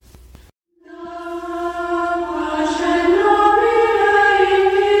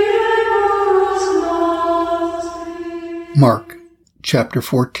chapter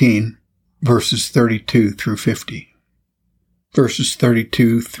 14, verses 32 through 50. Verses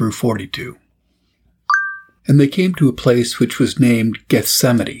 32 through 42. And they came to a place which was named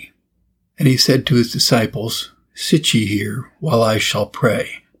Gethsemane. And he said to his disciples, Sit ye here, while I shall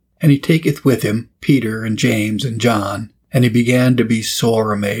pray. And he taketh with him Peter and James and John, and he began to be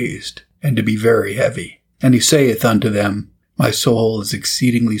sore amazed, and to be very heavy. And he saith unto them, My soul is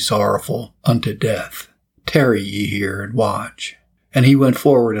exceedingly sorrowful unto death. Tarry ye here, and watch. And he went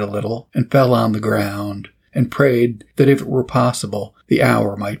forward a little, and fell on the ground, and prayed that if it were possible, the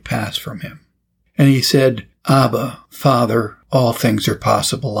hour might pass from him. And he said, Abba, Father, all things are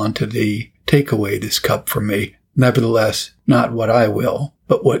possible unto thee. Take away this cup from me. Nevertheless, not what I will,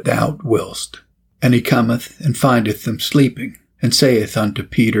 but what thou willst. And he cometh, and findeth them sleeping, and saith unto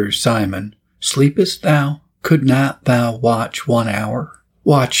Peter, Simon, Sleepest thou? Could not thou watch 1 hour?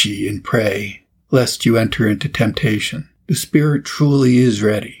 Watch ye and pray, lest you enter into temptation. The spirit truly is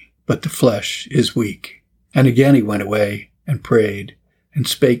ready, but the flesh is weak. And again he went away, and prayed, and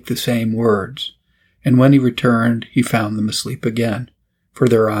spake the same words. And when he returned, he found them asleep again, for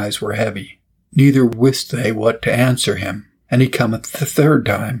their eyes were heavy. Neither wist they what to answer him. And he cometh the third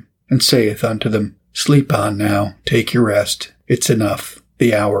time, and saith unto them, Sleep on now, take your rest. It's enough,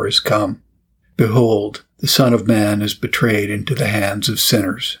 the hour is come. Behold, the Son of Man is betrayed into the hands of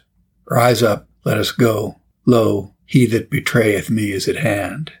sinners. Rise up, let us go. Lo, he that betrayeth me is at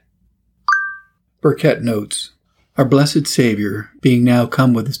hand. Burkett notes, Our blessed Saviour, being now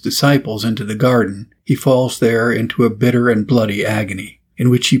come with his disciples into the garden, he falls there into a bitter and bloody agony, in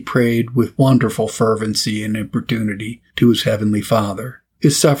which he prayed with wonderful fervency and importunity to his heavenly Father.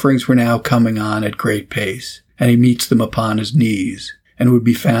 His sufferings were now coming on at great pace, and he meets them upon his knees, and would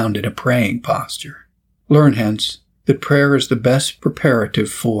be found in a praying posture. Learn hence that prayer is the best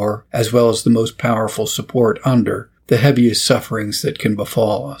preparative for, as well as the most powerful support under, the heaviest sufferings that can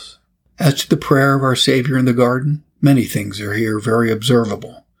befall us. As to the prayer of our Savior in the garden, many things are here very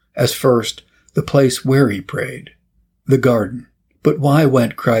observable. As first, the place where he prayed, the garden. But why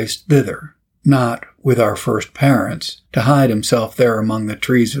went Christ thither? Not, with our first parents, to hide himself there among the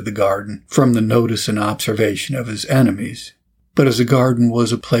trees of the garden from the notice and observation of his enemies. But as the garden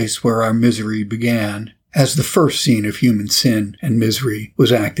was a place where our misery began, as the first scene of human sin and misery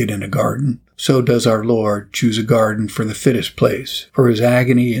was acted in a garden, so does our Lord choose a garden for the fittest place for his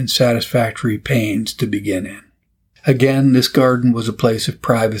agony and satisfactory pains to begin in. Again, this garden was a place of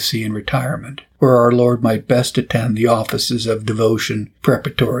privacy and retirement, where our Lord might best attend the offices of devotion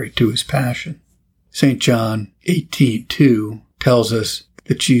preparatory to his passion. St. John 18:2 tells us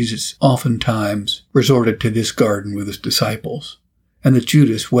that Jesus oftentimes resorted to this garden with his disciples, and that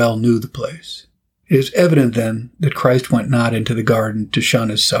Judas well knew the place. It is evident, then, that Christ went not into the garden to shun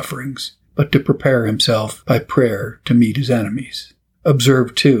his sufferings, but to prepare himself by prayer to meet his enemies.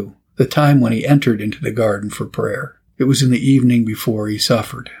 Observe, too, the time when he entered into the garden for prayer. It was in the evening before he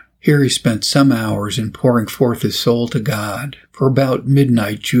suffered. Here he spent some hours in pouring forth his soul to God. For about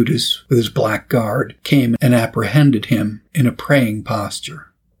midnight Judas, with his black guard, came and apprehended him in a praying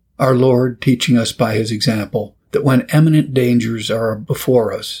posture. Our Lord teaching us by his example that when imminent dangers are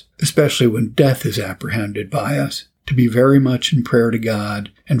before us, especially when death is apprehended by us, to be very much in prayer to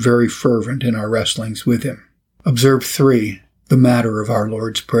God and very fervent in our wrestlings with him. Observe 3, the matter of our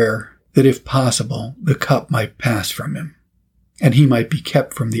Lord's prayer, that if possible, the cup might pass from him, and he might be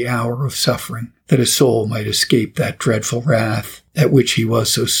kept from the hour of suffering, that his soul might escape that dreadful wrath at which he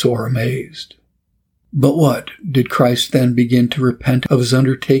was so sore amazed. But what? Did Christ then begin to repent of his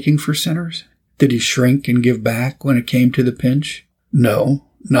undertaking for sinners? Did he shrink and give back when it came to the pinch? No,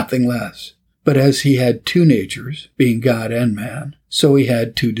 nothing less. But as he had two natures, being God and man, so he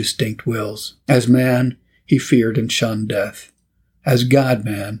had two distinct wills. As man, he feared and shunned death. As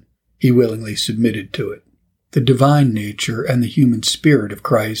God-man, he willingly submitted to it. The divine nature and the human spirit of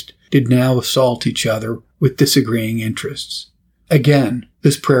Christ did now assault each other with disagreeing interests. Again,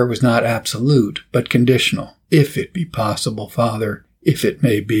 this prayer was not absolute, but conditional. If it be possible, Father, if it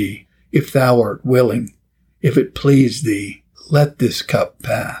may be, if thou art willing, if it please thee, let this cup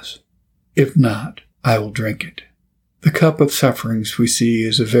pass. If not, I will drink it. The cup of sufferings, we see,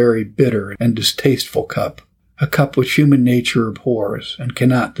 is a very bitter and distasteful cup, a cup which human nature abhors and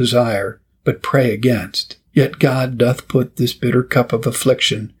cannot desire, but pray against. Yet God doth put this bitter cup of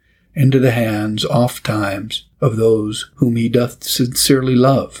affliction into the hands oft times of those whom he doth sincerely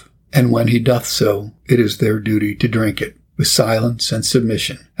love, and when he doth so, it is their duty to drink it with silence and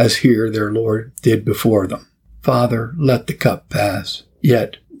submission, as here their Lord did before them. Father, let the cup pass,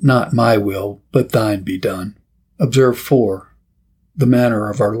 yet not my will, but thine be done. Observe 4, the manner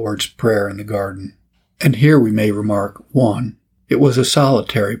of our Lord's prayer in the garden. And here we may remark, 1, It was a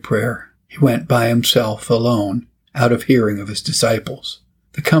solitary prayer. He went by himself alone, out of hearing of his disciples.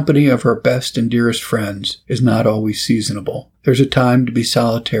 The company of our best and dearest friends is not always seasonable. There's a time to be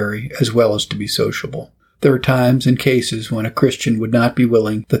solitary as well as to be sociable. There are times and cases when a Christian would not be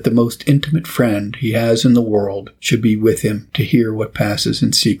willing that the most intimate friend he has in the world should be with him to hear what passes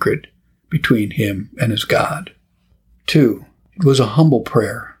in secret between him and his God. 2. It was a humble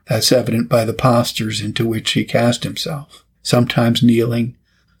prayer. That's evident by the postures into which he cast himself, sometimes kneeling,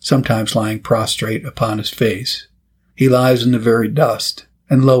 sometimes lying prostrate upon his face. He lies in the very dust,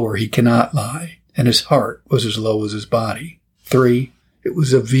 and lower he cannot lie, and his heart was as low as his body. 3. It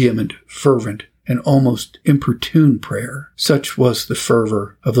was a vehement, fervent, and almost importune prayer. Such was the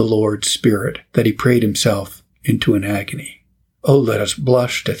fervor of the Lord's Spirit that he prayed himself into an agony. Oh, let us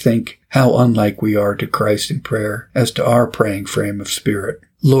blush to think how unlike we are to Christ in prayer as to our praying frame of spirit.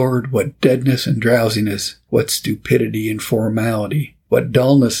 Lord, what deadness and drowsiness, what stupidity and formality, what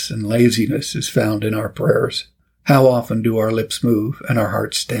dullness and laziness is found in our prayers. How often do our lips move and our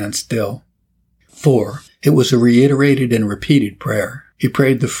hearts stand still? 4. It was a reiterated and repeated prayer. He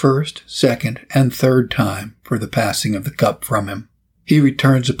prayed the first, second, and third time for the passing of the cup from him. He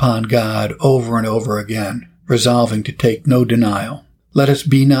returns upon God over and over again, resolving to take no denial. Let us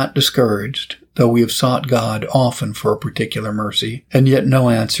be not discouraged, though we have sought God often for a particular mercy, and yet no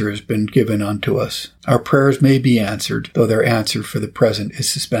answer has been given unto us. Our prayers may be answered, though their answer for the present is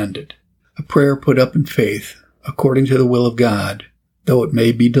suspended. A prayer put up in faith, according to the will of God, though it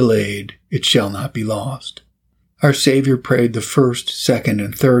may be delayed, it shall not be lost. Our Savior prayed the first, second,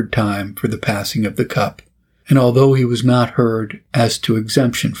 and third time for the passing of the cup, and although he was not heard as to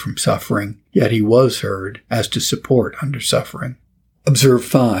exemption from suffering, yet he was heard as to support under suffering. Observe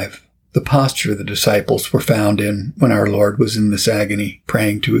 5. The posture the disciples were found in when our Lord was in this agony,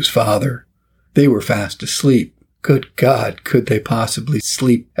 praying to his Father. They were fast asleep. Good God, could they possibly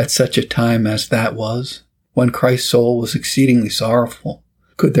sleep at such a time as that was? When Christ's soul was exceedingly sorrowful,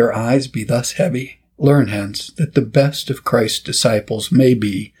 could their eyes be thus heavy? Learn hence that the best of Christ's disciples may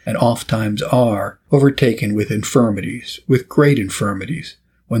be, and ofttimes are, overtaken with infirmities, with great infirmities,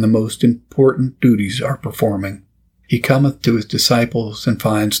 when the most important duties are performing. He cometh to his disciples and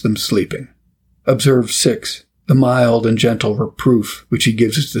finds them sleeping. Observe 6. The mild and gentle reproof which he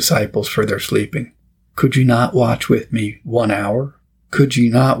gives his disciples for their sleeping. Could you not watch with me 1 hour? Could you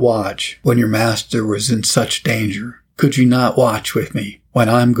not watch when your master was in such danger? Could you not watch with me when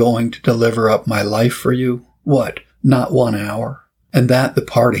I'm going to deliver up my life for you? What? Not 1 hour? And that the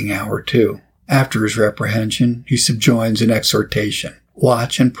parting hour, too. After his reprehension, he subjoins an exhortation.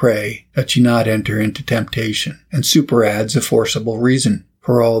 Watch and pray that ye not enter into temptation, and superadds a forcible reason.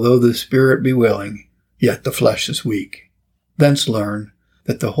 For although the spirit be willing, yet the flesh is weak. Thence learn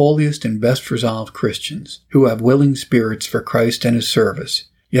that the holiest and best resolved Christians, who have willing spirits for Christ and his service,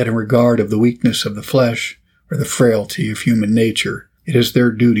 yet in regard of the weakness of the flesh, or the frailty of human nature, it is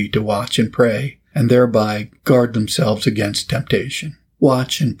their duty to watch and pray, and thereby guard themselves against temptation.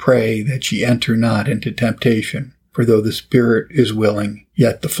 Watch and pray that ye enter not into temptation, for though the spirit is willing,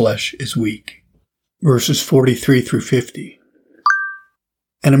 yet the flesh is weak. Verses 43 through 50.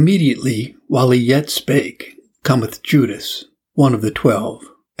 And immediately, while he yet spake, cometh Judas, one of the 12,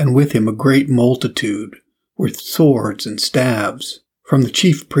 and with him a great multitude, with swords and staves, from the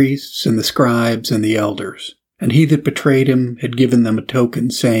chief priests and the scribes and the elders. And he that betrayed him had given them a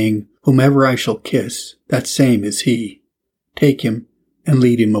token, saying, Whomever I shall kiss, that same is he. Take him, and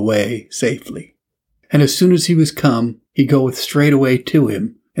lead him away safely. And as soon as he was come, he goeth straightway to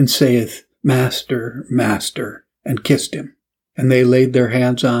him, and saith, Master, Master, and kissed him. And they laid their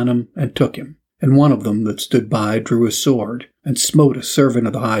hands on him, and took him. And one of them that stood by drew a sword, and smote a servant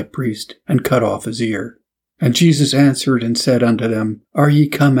of the high priest, and cut off his ear. And Jesus answered and said unto them, Are ye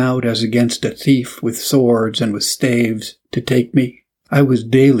come out as against a thief with swords and with staves to take me? I was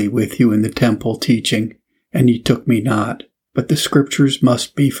daily with you in the temple teaching, and ye took me not. But the scriptures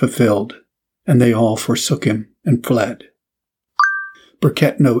must be fulfilled. And they all forsook him and fled.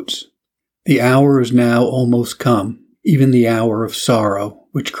 Burkitt notes, The hour is now almost come, even the hour of sorrow,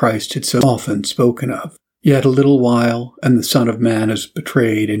 which Christ had so often spoken of. Yet a little while, and the Son of Man is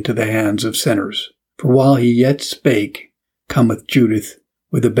betrayed into the hands of sinners. For while he yet spake, cometh Judas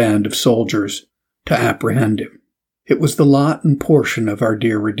with a band of soldiers to apprehend him. It was the lot and portion of our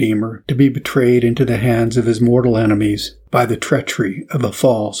dear Redeemer to be betrayed into the hands of his mortal enemies by the treachery of a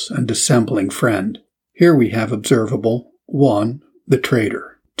false and dissembling friend. Here we have observable 1. The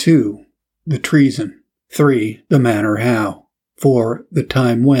traitor, 2. The treason, 3. The manner how, 4. The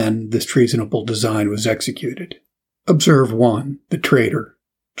time when this treasonable design was executed. Observe 1. The traitor,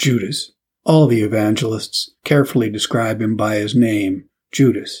 Judas. All the evangelists carefully describe him by his name,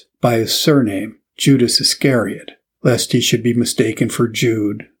 Judas, by his surname, Judas Iscariot, lest he should be mistaken for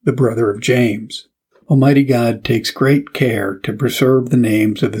Jude, the brother of James. Almighty God takes great care to preserve the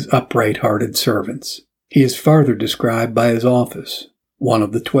names of his upright-hearted servants. He is farther described by his office, one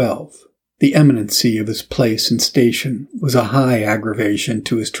of the 12. The eminency of his place and station was a high aggravation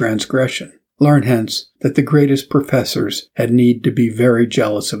to his transgression. Learn hence that the greatest professors had need to be very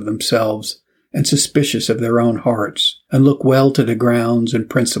jealous of themselves and suspicious of their own hearts, and look well to the grounds and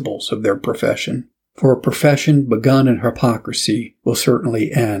principles of their profession. For a profession begun in hypocrisy will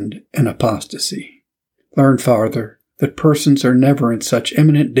certainly end in apostasy. Learn farther that persons are never in such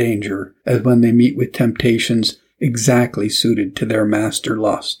imminent danger as when they meet with temptations exactly suited to their master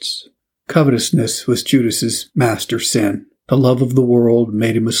lusts. Covetousness was Judas's master sin. The love of the world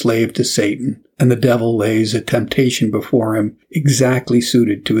made him a slave to Satan, and the devil lays a temptation before him exactly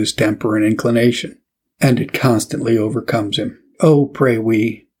suited to his temper and inclination, and it constantly overcomes him. Oh, pray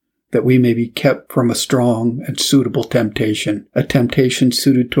we, that we may be kept from a strong and suitable temptation, a temptation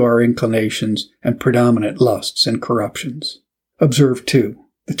suited to our inclinations and predominant lusts and corruptions. Observe, too,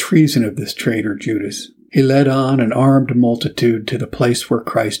 the treason of this traitor Judas. He led on an armed multitude to the place where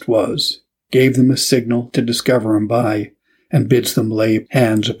Christ was, gave them a signal to discover him by, and bids them lay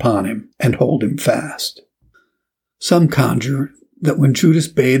hands upon him and hold him fast. Some conjure that when Judas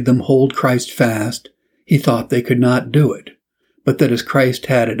bade them hold Christ fast, he thought they could not do it, but that as Christ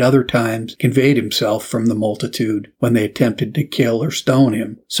had at other times conveyed himself from the multitude when they attempted to kill or stone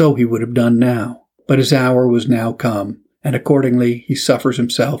him, so he would have done now. But his hour was now come, and accordingly he suffers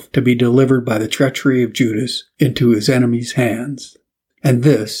himself to be delivered by the treachery of Judas into his enemies' hands. And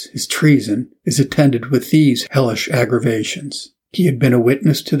this, his treason, is attended with these hellish aggravations. He had been a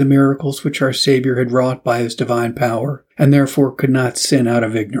witness to the miracles which our Savior had wrought by his divine power, and therefore could not sin out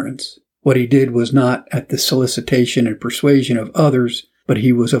of ignorance. What he did was not at the solicitation and persuasion of others, but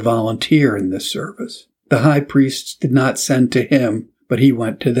he was a volunteer in this service. The high priests did not send to him, but he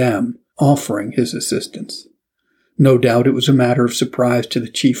went to them, offering his assistance. No doubt it was a matter of surprise to the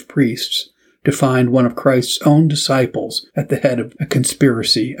chief priests to find one of Christ's own disciples at the head of a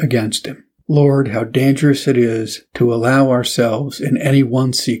conspiracy against him. Lord, how dangerous it is to allow ourselves in any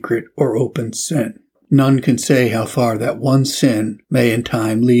one secret or open sin. None can say how far that one sin may in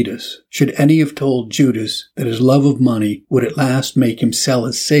time lead us. Should any have told Judas that his love of money would at last make him sell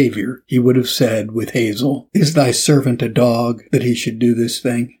his Savior, he would have said with Hazel, "Is thy servant a dog that he should do this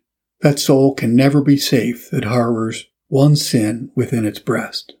thing?" That soul can never be safe that harbors one sin within its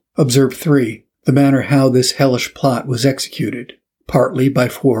breast. Observe 3. The manner how this hellish plot was executed, partly by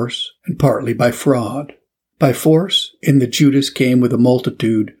force and partly by fraud. By force, in that Judas came with a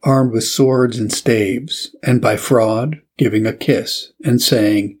multitude armed with swords and staves, and by fraud, giving a kiss and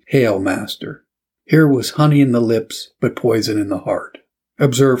saying, "Hail, Master." Here was honey in the lips, but poison in the heart.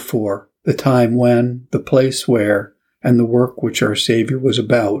 Observe 4. The time when, the place where, and the work which our Savior was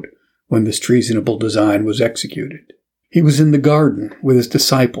about when this treasonable design was executed. He was in the garden with his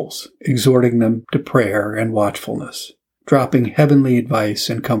disciples, exhorting them to prayer and watchfulness, dropping heavenly advice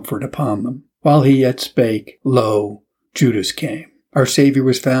and comfort upon them. While he yet spake, lo, Judas came. Our Savior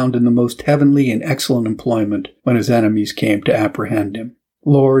was found in the most heavenly and excellent employment when his enemies came to apprehend him.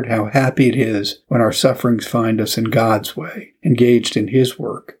 Lord, how happy it is when our sufferings find us in God's way, engaged in his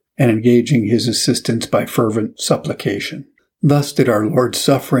work, and engaging his assistance by fervent supplication. Thus did our Lord's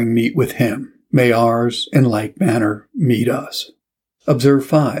suffering meet with him. May ours, in like manner, meet us. Observe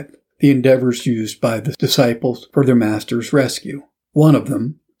 5. The endeavors used by the disciples for their Master's rescue. One of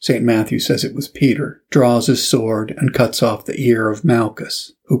them, St. Matthew says it was Peter, draws his sword and cuts off the ear of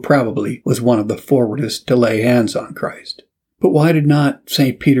Malchus, who probably was one of the forwardest to lay hands on Christ. But why did not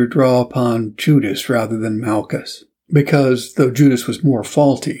St. Peter draw upon Judas rather than Malchus? Because, though Judas was more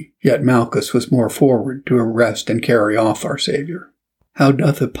faulty, yet Malchus was more forward to arrest and carry off our Savior. How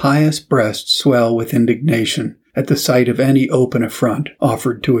doth a pious breast swell with indignation at the sight of any open affront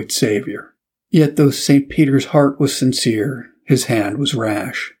offered to its Savior. Yet though St. Peter's heart was sincere, his hand was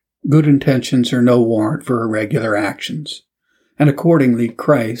rash. Good intentions are no warrant for irregular actions, and accordingly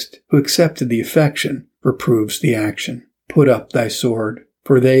Christ, who accepted the affection, reproves the action. Put up thy sword,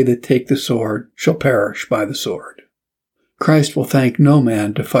 for they that take the sword shall perish by the sword. Christ will thank no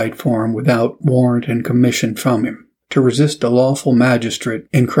man to fight for him without warrant and commission from him. To resist a lawful magistrate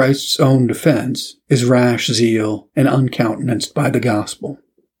in Christ's own defense is rash zeal and uncountenanced by the gospel.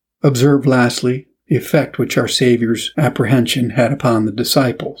 Observe lastly the effect which our Saviour's apprehension had upon the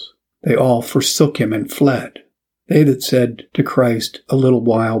disciples. They all forsook him and fled. They that said to Christ a little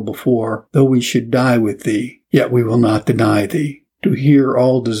while before, "Though we should die with thee, yet we will not deny thee," to hear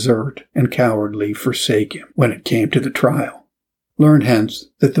all desert and cowardly forsake him when it came to the trial. Learn hence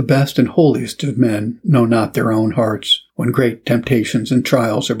that the best and holiest of men know not their own hearts when great temptations and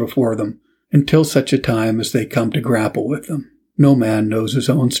trials are before them, until such a time as they come to grapple with them. No man knows his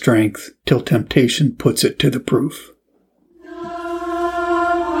own strength till temptation puts it to the proof.